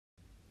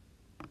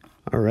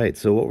All right,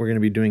 so what we're going to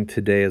be doing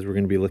today is we're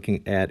going to be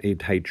looking at a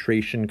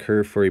titration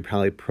curve for a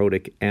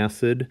polyprotic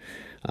acid,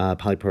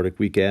 polyprotic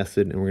weak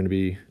acid, and we're going to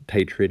be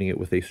titrating it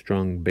with a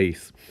strong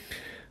base.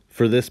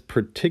 For this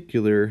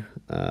particular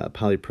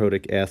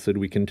polyprotic acid,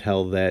 we can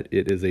tell that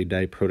it is a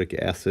diprotic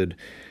acid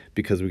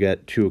because we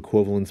got two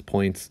equivalence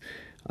points.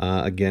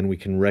 Again, we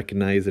can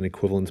recognize an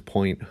equivalence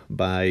point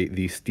by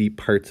the steep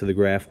parts of the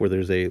graph where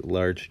there's a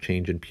large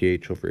change in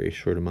pH over a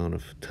short amount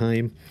of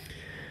time.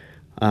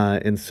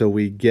 And so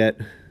we get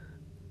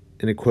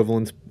an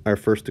equivalence, our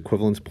first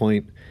equivalence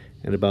point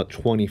at about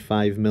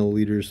 25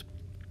 milliliters.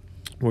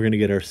 We're going to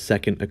get our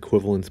second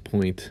equivalence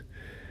point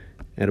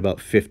at about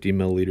 50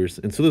 milliliters.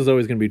 And so this is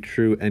always going to be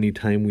true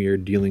anytime we are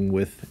dealing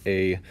with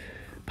a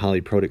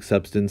polyprotic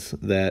substance,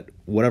 that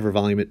whatever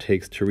volume it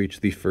takes to reach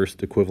the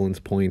first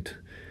equivalence point,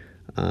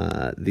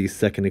 the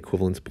second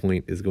equivalence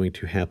point is going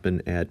to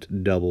happen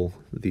at double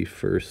the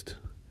first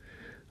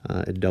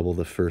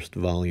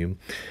volume.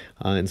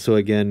 And so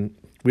again,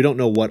 we don't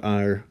know what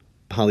our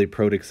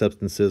polyprotic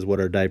substance is, what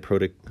our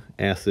diprotic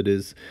acid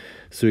is,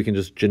 so we can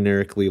just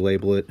generically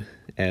label it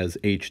as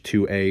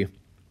H2A.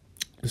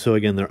 So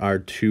again, there are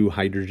two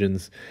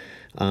hydrogens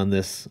on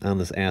this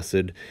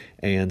acid,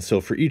 and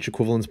so for each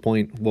equivalence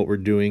point, what we're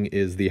doing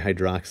is the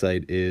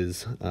hydroxide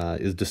is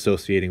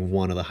dissociating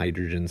one of the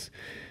hydrogens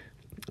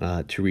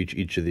to reach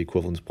each of the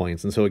equivalence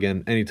points. And so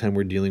again, anytime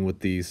we're dealing with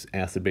these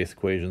acid-base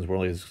equations, we're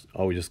always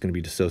just going to be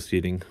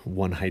dissociating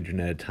one hydrogen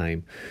at a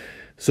time.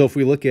 So if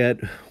we look at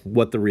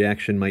what the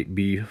reaction might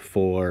be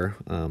for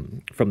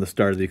from the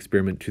start of the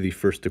experiment to the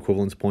first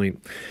equivalence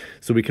point,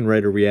 so we can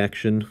write a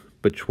reaction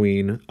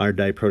between our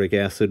diprotic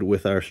acid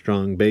with our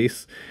strong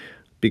base.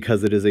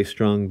 Because it is a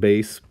strong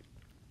base,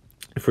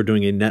 if we're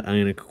doing a net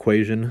ionic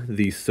equation,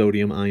 the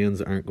sodium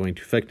ions aren't going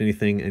to affect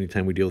anything.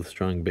 Anytime we deal with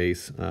strong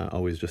base,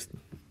 always just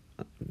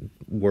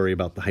worry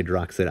about the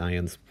hydroxide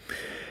ions.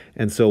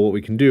 And so what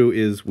we can do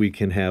is we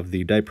can have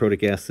the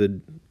diprotic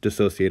acid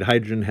dissociate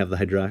hydrogen, have the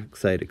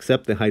hydroxide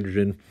accept the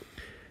hydrogen,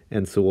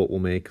 and so what we'll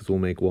make is we'll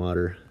make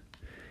water,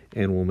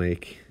 and we'll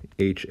make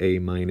HA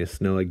minus.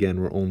 Now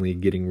again, we're only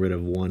getting rid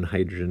of one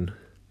hydrogen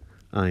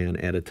ion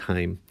at a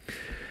time.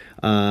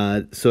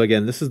 So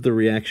again, this is the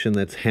reaction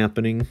that's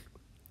happening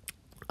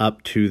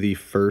up to the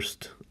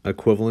first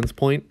equivalence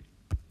point.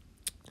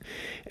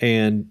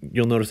 And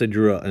you'll notice I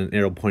drew an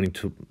arrow pointing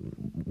to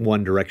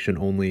one direction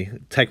only.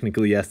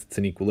 Technically, yes, it's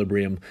an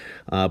equilibrium,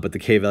 but the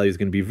K value is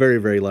going to be very,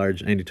 very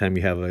large. Anytime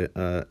you have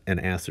an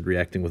acid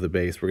reacting with a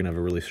base, we're going to have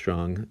a really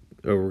strong,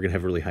 or we're going to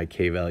have a really high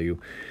K value.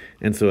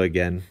 And so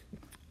again,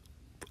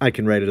 I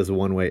can write it as a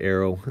one-way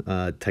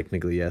arrow.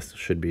 Technically, yes, it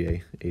should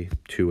be a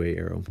two-way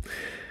arrow.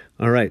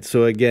 All right,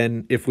 so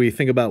again, if we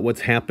think about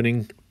what's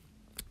happening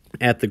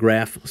at the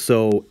graph,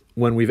 so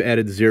when we've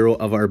added 0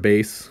 of our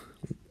base,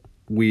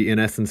 we in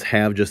essence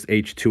have just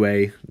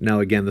H2A. Now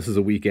again, this is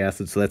a weak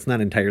acid, so that's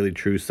not entirely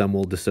true. Some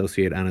will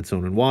dissociate on its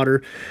own in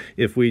water.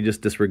 If we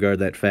just disregard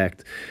that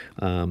fact,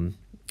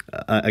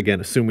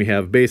 again, assume we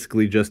have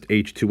basically just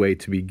H2A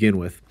to begin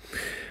with.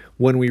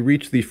 When we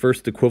reach the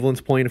first equivalence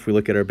point, if we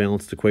look at our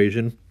balanced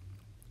equation,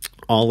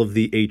 all of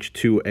the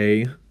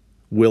H2A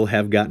will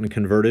have gotten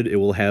converted. It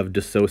will have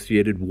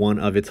dissociated one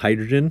of its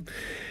hydrogen.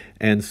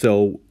 And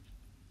so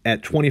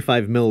at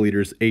 25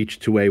 milliliters,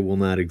 H2A will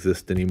not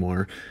exist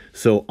anymore.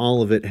 So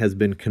all of it has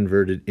been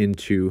converted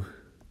into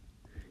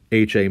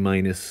HA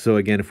minus. So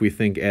again, if we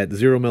think at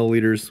 0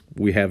 milliliters,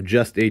 we have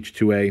just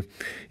H2A.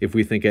 If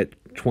we think at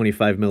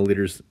 25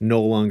 milliliters,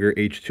 no longer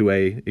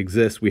H2A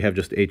exists. We have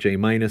just HA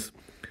minus.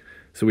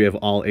 So we have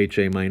all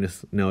HA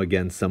minus. Now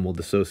again, some will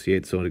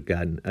dissociate. So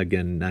again,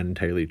 not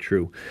entirely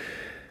true.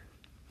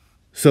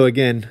 So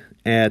again,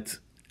 at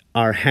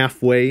our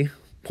halfway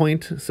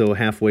point, so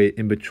halfway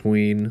in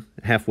between,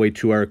 halfway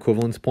to our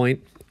equivalence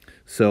point,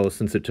 so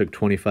since it took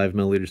 25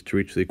 milliliters to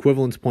reach the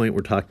equivalence point, we're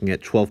talking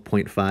at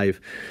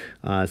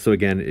 12.5. So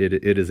again,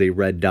 it is a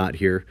red dot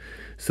here.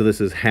 So this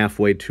is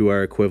halfway to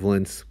our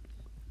equivalence.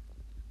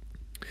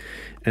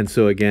 And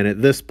so again,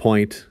 at this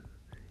point,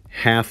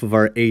 half of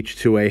our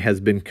H2A has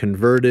been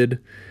converted.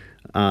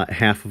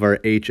 Half of our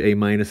HA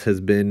minus has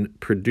been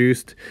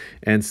produced,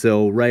 and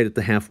so right at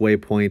the halfway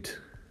point,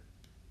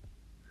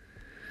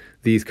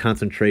 these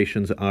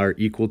concentrations are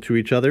equal to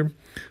each other.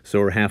 So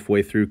we're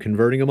halfway through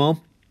converting them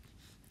all.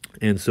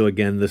 And so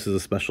again, this is a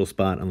special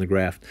spot on the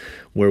graph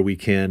where we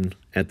can,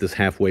 at this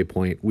halfway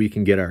point, we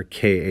can get our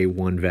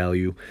Ka1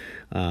 value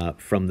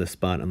from this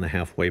spot on the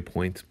halfway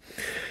point.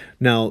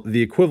 Now,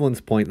 the equivalence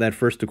point, that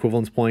first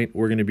equivalence point,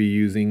 we're going to be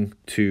using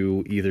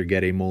to either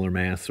get a molar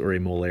mass or a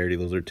molarity.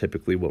 Those are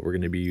typically what we're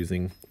going to be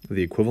using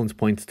the equivalence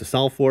points to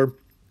solve for,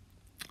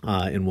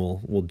 and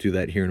we'll do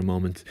that here in a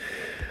moment.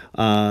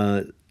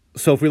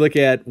 So if we look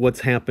at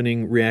what's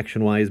happening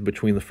reaction-wise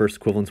between the first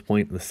equivalence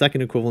point and the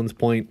second equivalence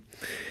point,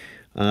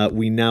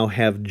 we now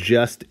have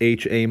just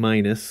HA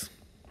minus.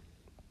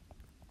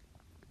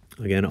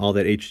 Again, all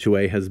that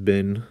H2A has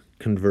been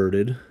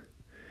converted.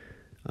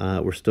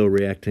 We're still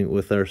reacting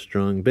with our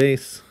strong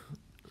base.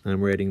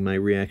 I'm writing my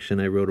reaction.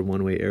 I wrote a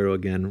one-way arrow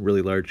again,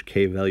 really large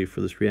K value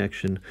for this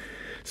reaction.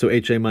 So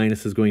HA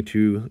minus is going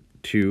to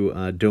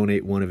to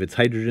donate one of its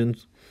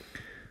hydrogens.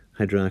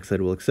 Hydroxide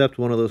will accept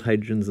one of those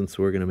hydrogens, and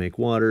so we're going to make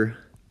water,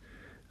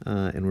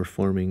 and we're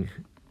forming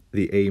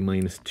the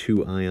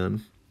A-2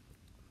 ion.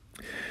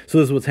 So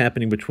this is what's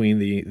happening between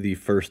the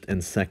first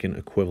and second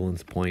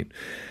equivalence point.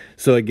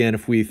 So again,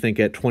 if we think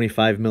at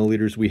 25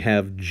 milliliters, we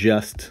have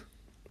just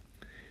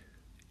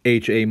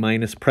HA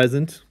minus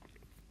present.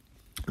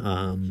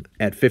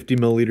 At 50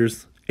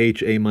 milliliters,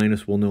 HA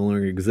minus will no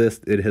longer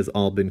exist. It has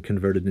all been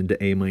converted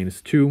into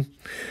A-2.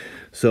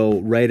 So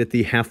right at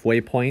the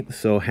halfway point,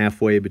 so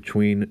halfway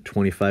between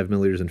 25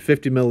 milliliters and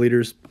 50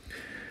 milliliters,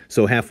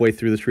 so halfway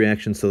through this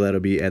reaction, so that'll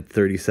be at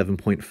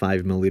 37.5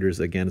 milliliters.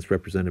 Again, it's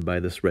represented by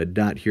this red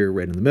dot here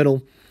right in the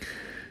middle.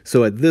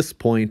 So at this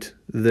point,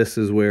 this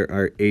is where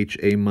our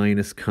HA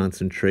minus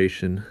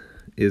concentration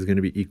is going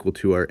to be equal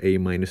to our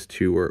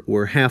A-2.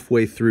 We're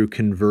halfway through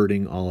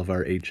converting all of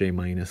our HA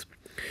minus.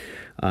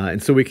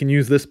 And so we can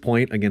use this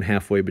point, again,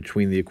 halfway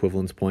between the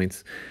equivalence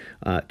points,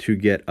 to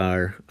get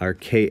our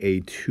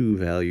Ka2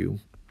 value.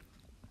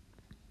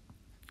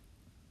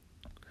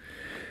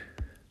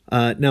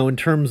 Now, in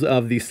terms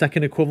of the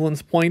second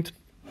equivalence point,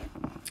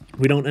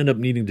 we don't end up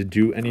needing to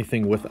do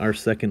anything with our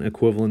second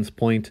equivalence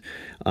point.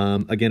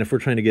 Again, if we're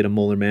trying to get a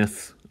molar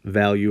mass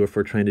value, if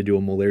we're trying to do a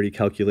molarity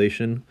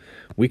calculation,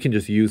 we can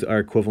just use our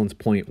equivalence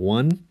point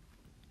 1.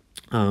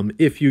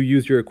 If you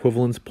use your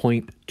equivalence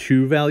point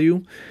 2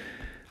 value,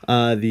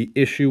 the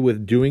issue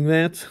with doing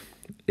that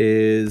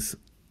is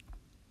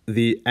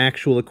the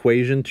actual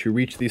equation to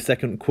reach the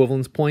second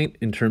equivalence point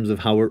in terms of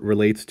how it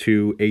relates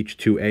to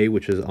H2A,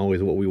 which is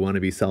always what we want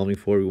to be solving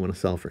for. We want to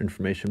solve for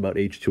information about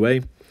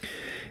H2A,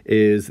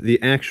 is the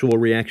actual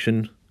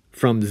reaction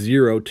from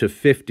 0 to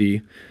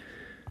 50.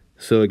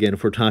 So again,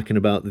 if we're talking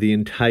about the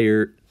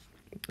entire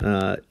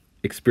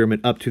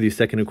experiment up to the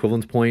second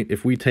equivalence point,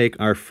 if we take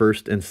our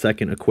first and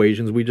second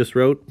equations we just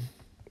wrote,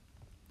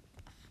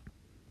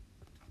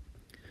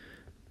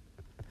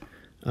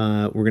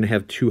 we're going to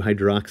have 2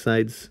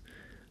 hydroxides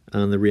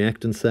on the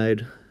reactant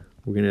side.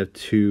 We're going to have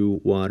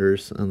 2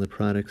 waters on the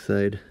product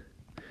side.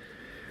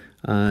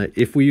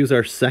 If we use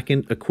our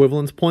second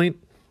equivalence point,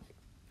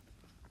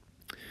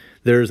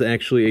 there's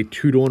actually a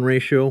 2-to-1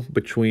 ratio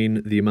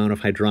between the amount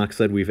of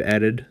hydroxide we've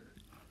added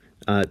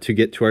to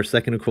get to our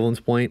second equivalence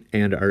point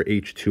and our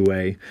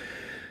H2A.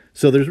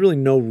 So there's really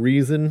no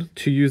reason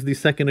to use the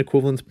second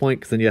equivalence point,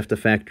 because then you have to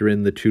factor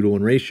in the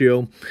 2-to-1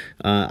 ratio.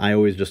 I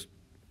always just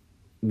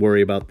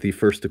worry about the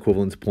first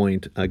equivalence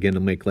point. Again,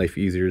 to make life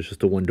easier, it's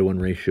just a 1-to-1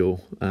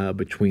 ratio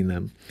between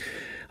them.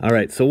 All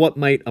right, so what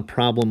might a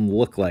problem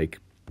look like?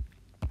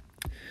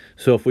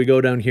 So if we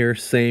go down here,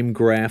 same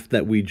graph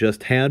that we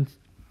just had.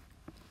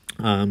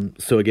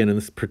 So again, in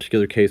this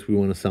particular case, we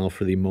want to solve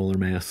for the molar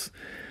mass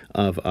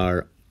of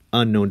our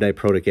unknown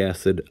diprotic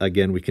acid.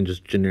 Again, we can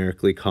just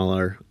generically call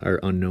our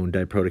unknown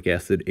diprotic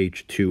acid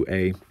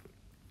H2A.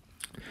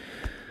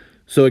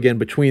 So again,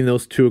 between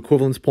those 2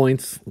 equivalence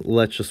points,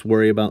 let's just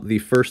worry about the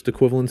first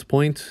equivalence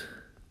point.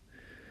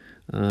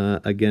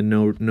 Again,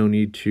 no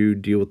need to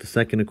deal with the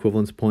second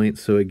equivalence point.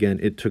 So again,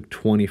 it took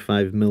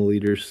 25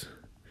 milliliters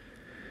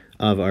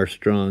of our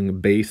strong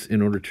base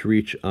in order to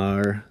reach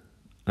our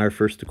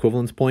first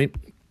equivalence point.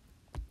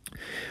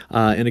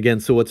 And again,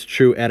 so what's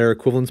true at our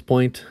equivalence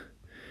point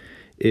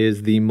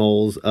is the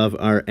moles of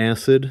our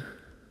acid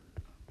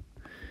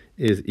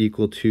is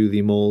equal to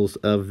the moles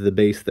of the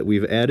base that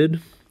we've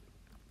added.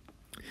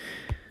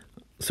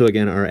 So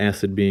again, our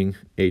acid being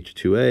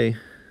H2A,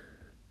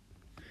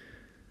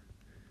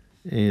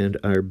 and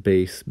our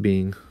base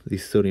being the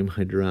sodium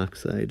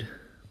hydroxide.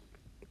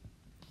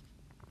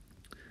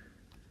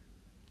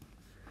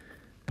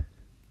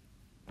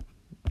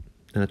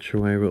 Not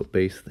sure why I wrote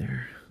base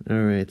there.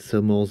 All right,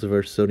 so moles of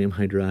our sodium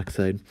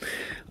hydroxide.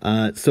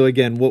 So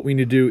again, what we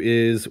need to do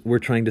is we're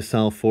trying to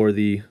solve for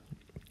the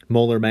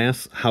molar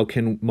mass.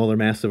 Molar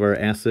mass of our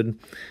acid,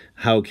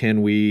 how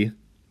can we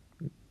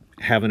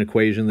have an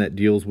equation that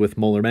deals with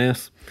molar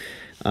mass?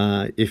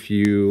 If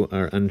you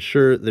are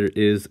unsure, there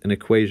is an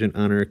equation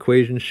on our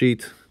equation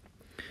sheet,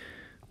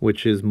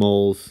 which is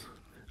moles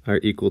are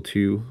equal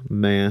to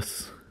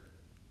mass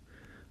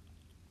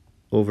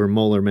over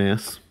molar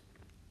mass.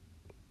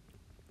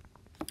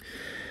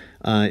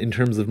 In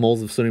terms of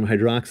moles of sodium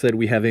hydroxide,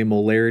 we have a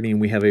molarity and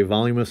we have a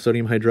volume of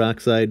sodium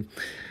hydroxide.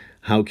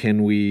 How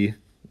can we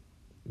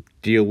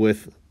deal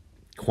with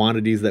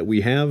quantities that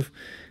we have?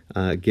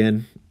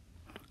 Again,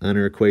 on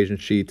our equation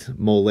sheet,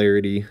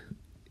 molarity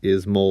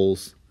is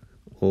moles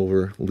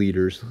over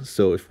liters.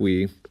 So if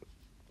we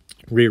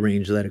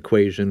rearrange that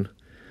equation,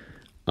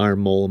 our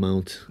mole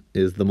amount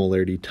is the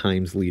molarity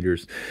times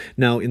liters.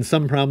 Now, in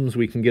some problems,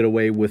 we can get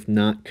away with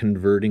not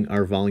converting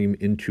our volume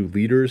into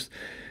liters.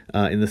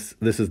 And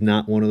this is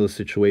not one of those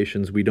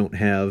situations. We don't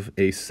have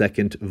a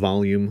second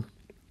volume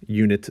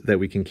unit that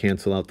we can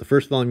cancel out the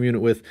first volume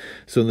unit with.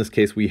 So in this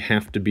case, we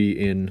have to be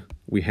in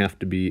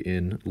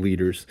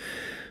liters.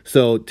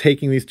 So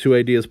taking these 2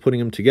 ideas, putting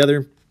them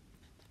together,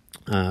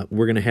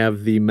 we're going to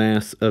have the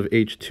mass of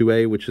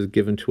H2A, which is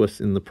given to us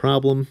in the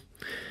problem.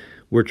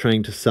 We're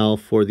trying to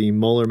solve for the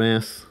molar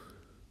mass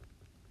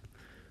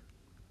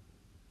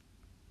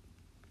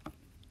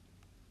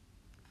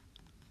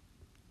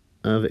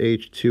of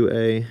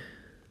H2A.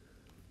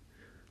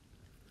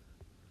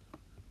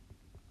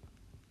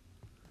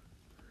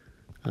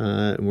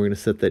 And we're going to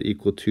set that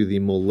equal to the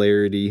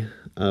molarity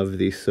of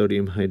the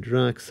sodium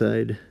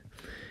hydroxide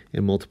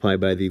and multiply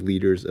by the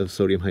liters of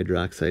sodium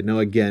hydroxide. Now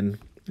again,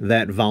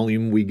 that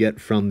volume we get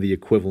from the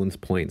equivalence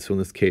point. So in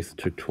this case, it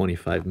took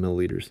 25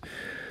 milliliters.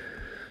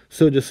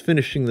 So just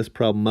finishing this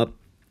problem up,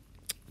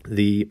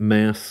 the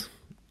mass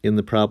in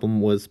the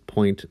problem was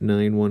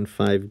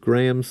 0.915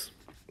 grams.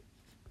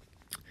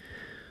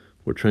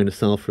 We're trying to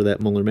solve for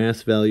that molar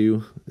mass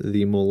value.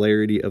 The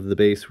molarity of the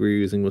base we were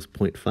using was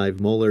 0.5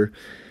 molar.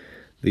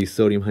 The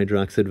sodium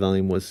hydroxide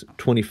volume was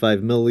 25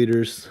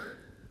 milliliters.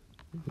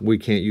 We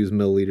can't use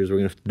milliliters. We're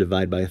going to have to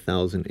divide by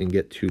 1,000 and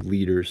get to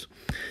liters.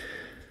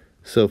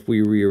 So if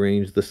we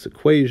rearrange this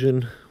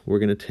equation, we're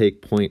going to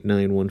take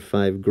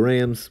 0.915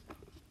 grams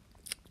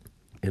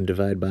and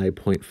divide by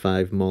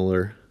 0.5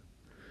 molar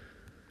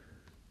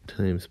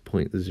times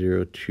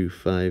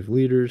 0.025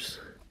 liters.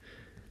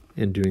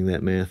 And doing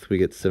that math, we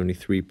get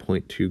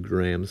 73.2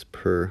 grams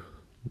per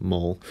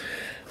mole.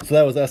 So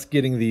that was us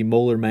getting the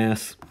molar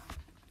mass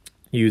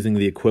using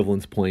the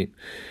equivalence point.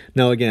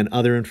 Now again,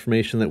 other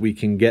information that we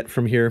can get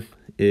from here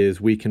is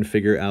we can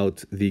figure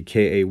out the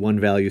Ka1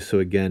 value. So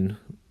again,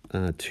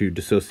 to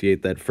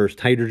dissociate that first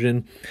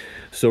hydrogen.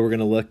 So we're going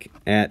to look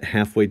at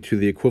halfway to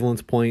the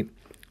equivalence point.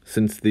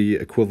 Since the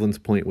equivalence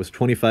point was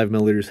 25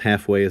 milliliters,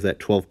 halfway is at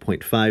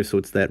 12.5, so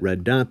it's that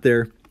red dot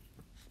there.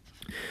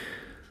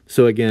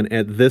 So again,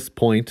 at this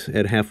point,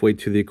 at halfway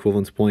to the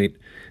equivalence point,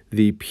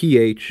 the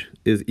pH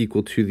is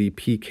equal to the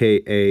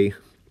pKa.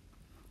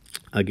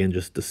 Again,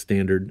 just the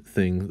standard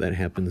thing that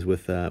happens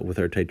with our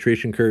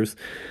titration curves.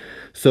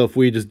 So if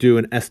we just do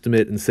an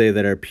estimate and say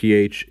that our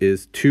pH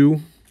is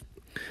 2,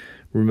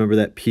 remember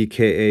that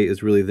pKa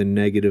is really the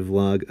negative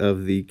log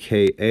of the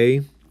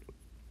Ka.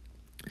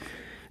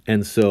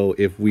 And so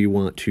if we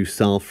want to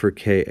solve for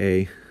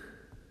Ka,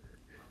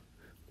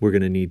 we're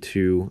going to need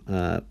to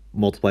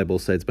multiply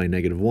both sides by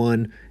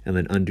 -1 and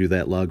then undo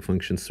that log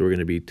function. So we're going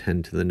to be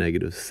 10 to the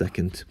negative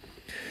second.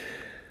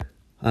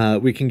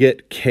 We can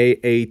get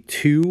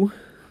Ka2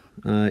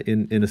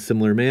 in a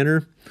similar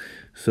manner.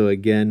 So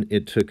again,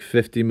 it took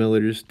 50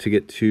 milliliters to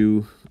get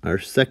to our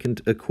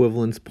second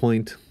equivalence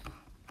point.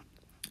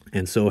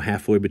 And so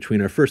halfway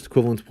between our first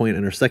equivalence point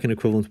and our second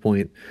equivalence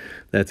point,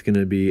 that's going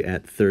to be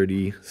at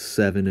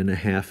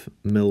 37.5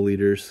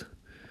 milliliters.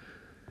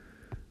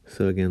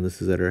 So again,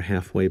 this is at our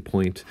halfway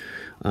point.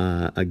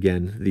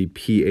 Again, the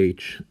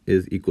pH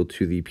is equal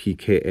to the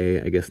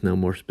pKa. I guess now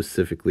more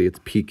specifically, it's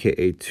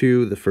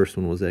pKa2. The first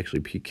one was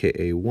actually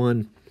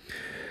pKa1.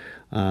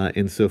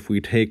 And so if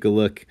we take a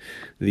look,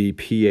 the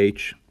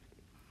pH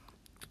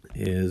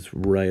is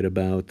right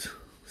about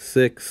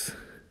 6.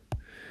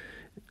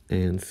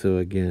 And so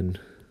again,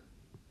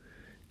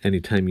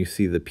 anytime you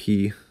see the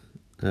P,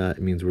 it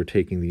means we're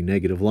taking the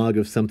negative log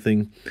of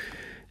something.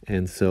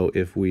 And so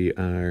if we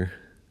are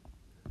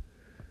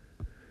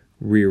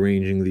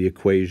rearranging the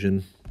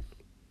equation,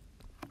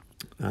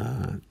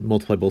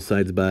 multiply both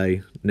sides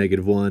by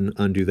 -1,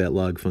 undo that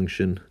log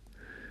function,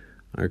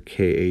 our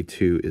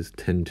Ka2 is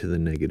 10 to the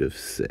negative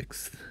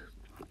 6th.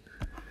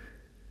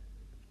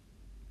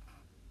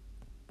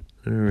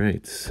 All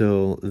right,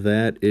 so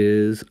that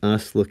is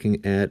us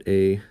looking at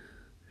a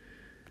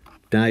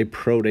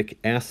diprotic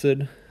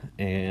acid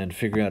and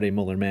figuring out a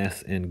molar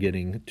mass and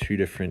getting two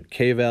different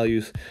K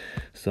values.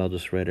 So I'll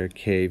just write our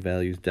K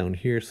values down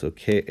here. So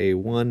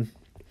Ka1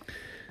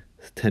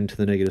 is 10 to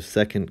the negative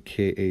second,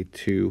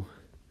 Ka2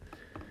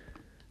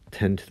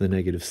 10 to the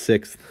negative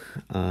 6th.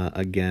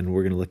 Again,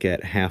 we're going to look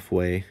at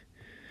halfway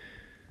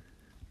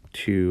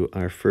to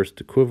our first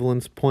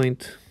equivalence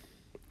point.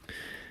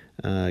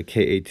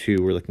 Ka2,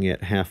 we're looking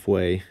at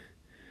halfway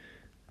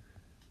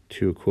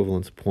to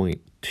equivalence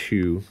point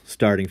 2,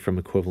 starting from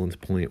equivalence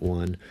point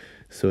 1.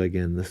 So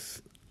again,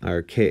 this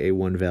our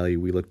Ka1 value,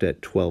 we looked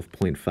at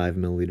 12.5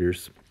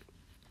 milliliters.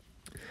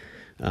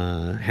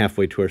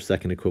 Halfway to our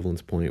second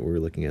equivalence point, we're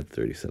looking at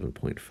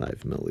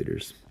 37.5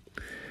 milliliters.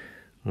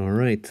 All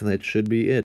right, that should be it.